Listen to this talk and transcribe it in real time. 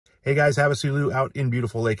Hey guys, HavasuLew out in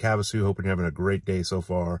beautiful Lake Havasu. Hoping you're having a great day so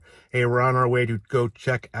far. Hey, we're on our way to go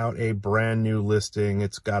check out a brand new listing.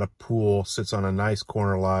 It's got a pool, sits on a nice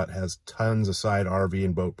corner lot, has tons of side RV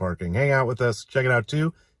and boat parking. Hang out with us, check it out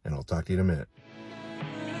too, and I'll talk to you in a minute.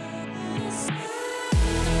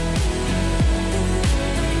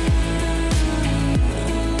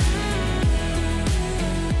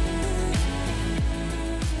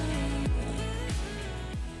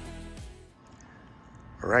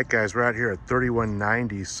 All right, guys, we're out here at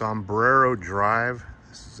 3190 Sombrero Drive.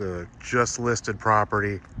 This is a just listed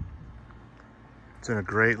property. It's in a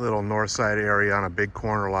great little north side area on a big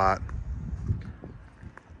corner lot.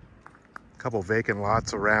 A couple vacant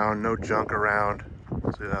lots around, no junk around.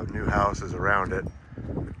 So you have new houses around it.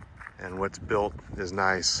 And what's built is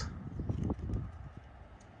nice.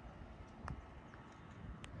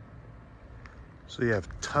 So you have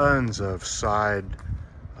tons of side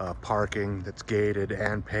parking that's gated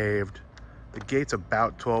and paved. The gate's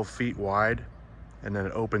about 12 feet wide, and then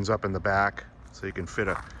it opens up in the back, so you can fit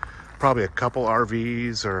probably a couple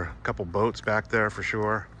RVs or a couple boats back there for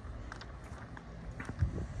sure.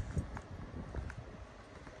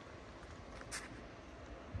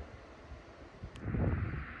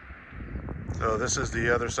 So this is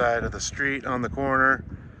the other side of the street on the corner.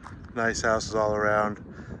 Nice houses all around.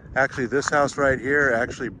 Actually, this house right here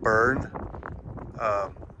actually burned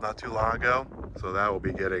not too long ago, so that will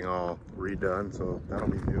be getting all redone, so that'll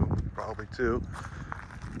be new probably too.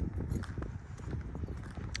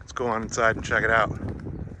 Let's go on inside and check it out.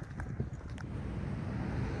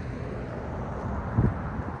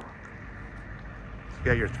 You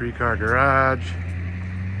got your 3-car garage,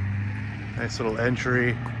 nice little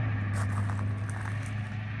entry.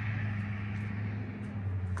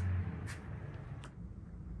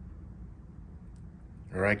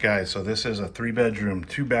 All right, guys, so this is a 3-bedroom,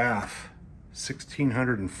 2-bath,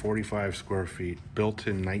 1,645 square feet, built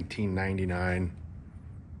in 1999.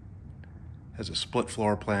 Has a split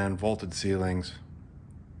floor plan, vaulted ceilings.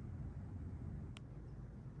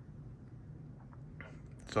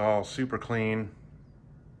 It's all super clean.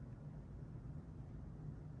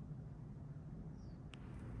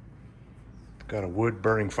 Got a wood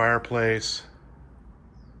burning fireplace.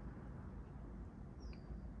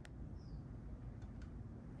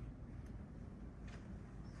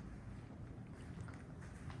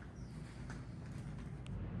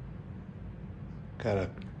 Got a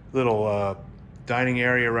little dining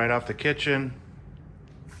area right off the kitchen.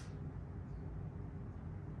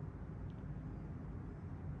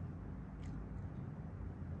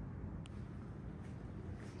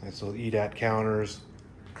 Nice little eat-at counters.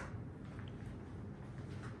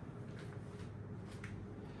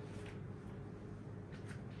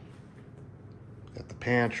 Got the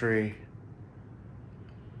pantry.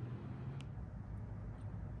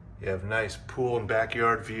 You have nice pool and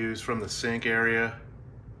backyard views from the sink area.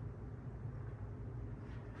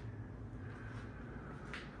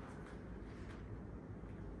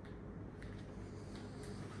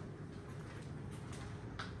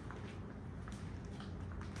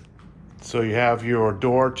 So you have your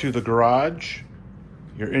door to the garage,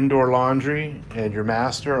 your indoor laundry, and your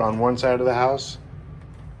master on one side of the house.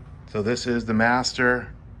 So this is the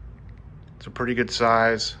master. It's a pretty good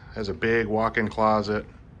size, has a big walk-in closet.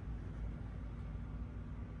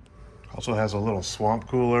 Also has a little swamp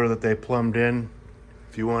cooler that they plumbed in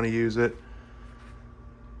if you want to use it.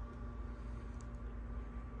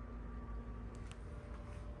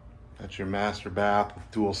 That's your master bath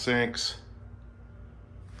with dual sinks.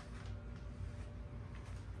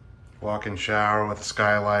 Walk-in shower with a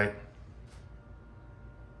skylight.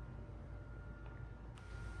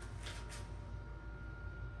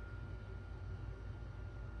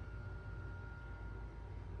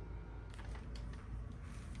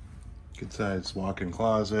 Good sized walk-in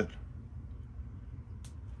closet.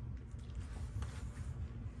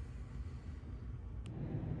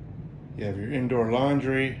 You have your indoor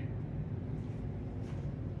laundry.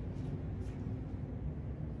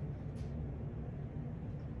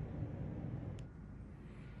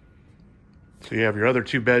 So you have your other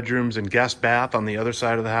 2 bedrooms and guest bath on the other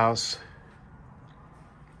side of the house.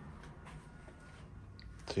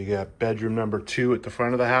 So you got bedroom number 2 at the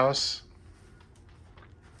front of the house.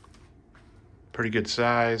 Pretty good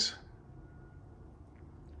size.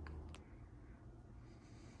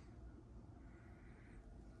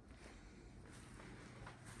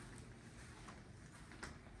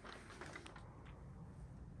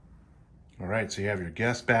 All right, so you have your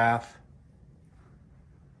guest bath.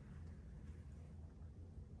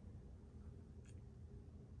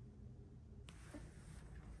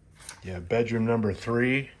 You have bedroom number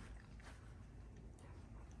 3.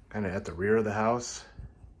 kind of at the rear of the house.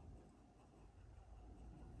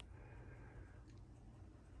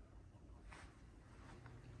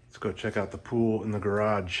 Let's go check out the pool in the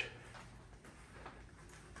garage.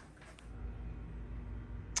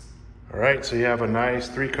 All right, so you have a nice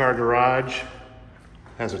 3-car garage.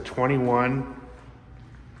 Has a 21,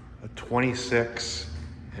 a 26,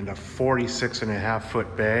 and a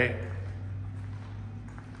 46.5-foot bay.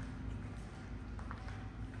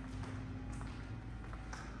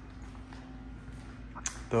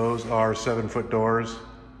 Those are 7-foot doors.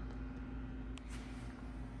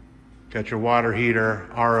 Got your water heater,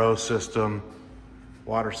 RO system,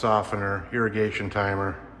 water softener, irrigation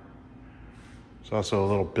timer. There's also a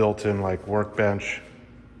little built-in like workbench.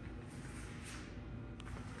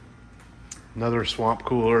 Another swamp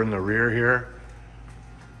cooler in the rear here.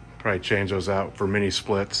 Probably change those out for mini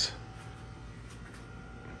splits.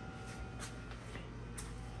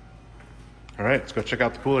 All right, let's go check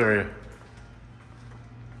out the pool area.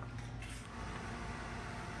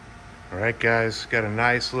 All right, guys, got a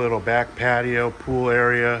nice little back patio pool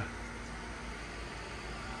area.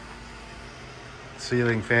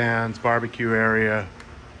 Ceiling fans, barbecue area.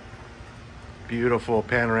 Beautiful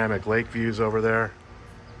panoramic lake views over there.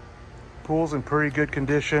 Pool's in pretty good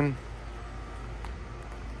condition.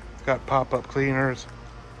 It's got pop-up cleaners.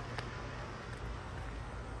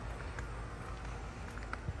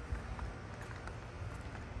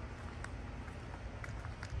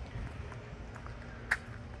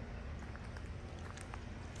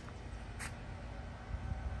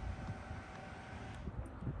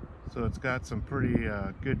 So it's got some pretty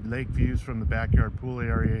good lake views from the backyard pool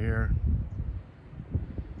area here.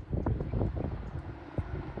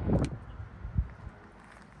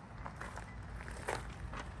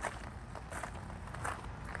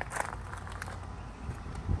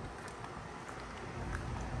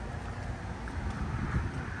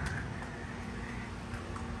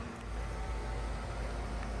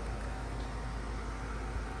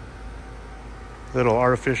 Little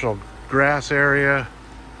artificial grass area.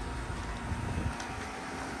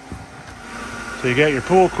 So you got your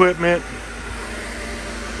pool equipment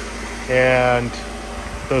and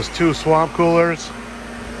those 2 swamp coolers,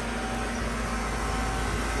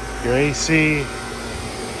 your AC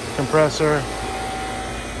compressor,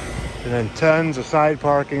 and then tons of side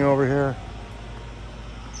parking over here.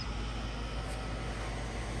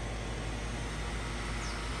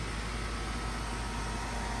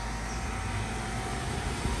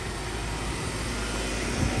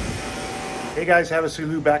 Hey guys,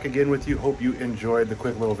 HavasuLew back again with you. Hope you enjoyed the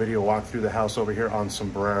quick little video walk through the house over here on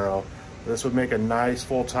Sombrero. This would make a nice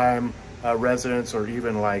full-time residence or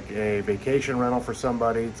even like a vacation rental for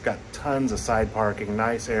somebody. It's got tons of side parking,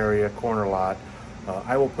 nice area, corner lot.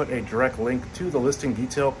 I will put a direct link to the listing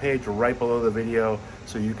detail page right below the video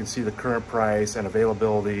so you can see the current price and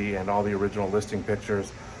availability and all the original listing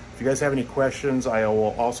pictures. If you guys have any questions, I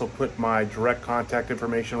will also put my direct contact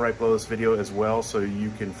information right below this video as well, so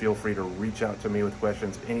you can feel free to reach out to me with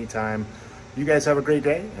questions anytime. You guys have a great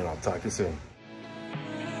day, and I'll talk to you soon.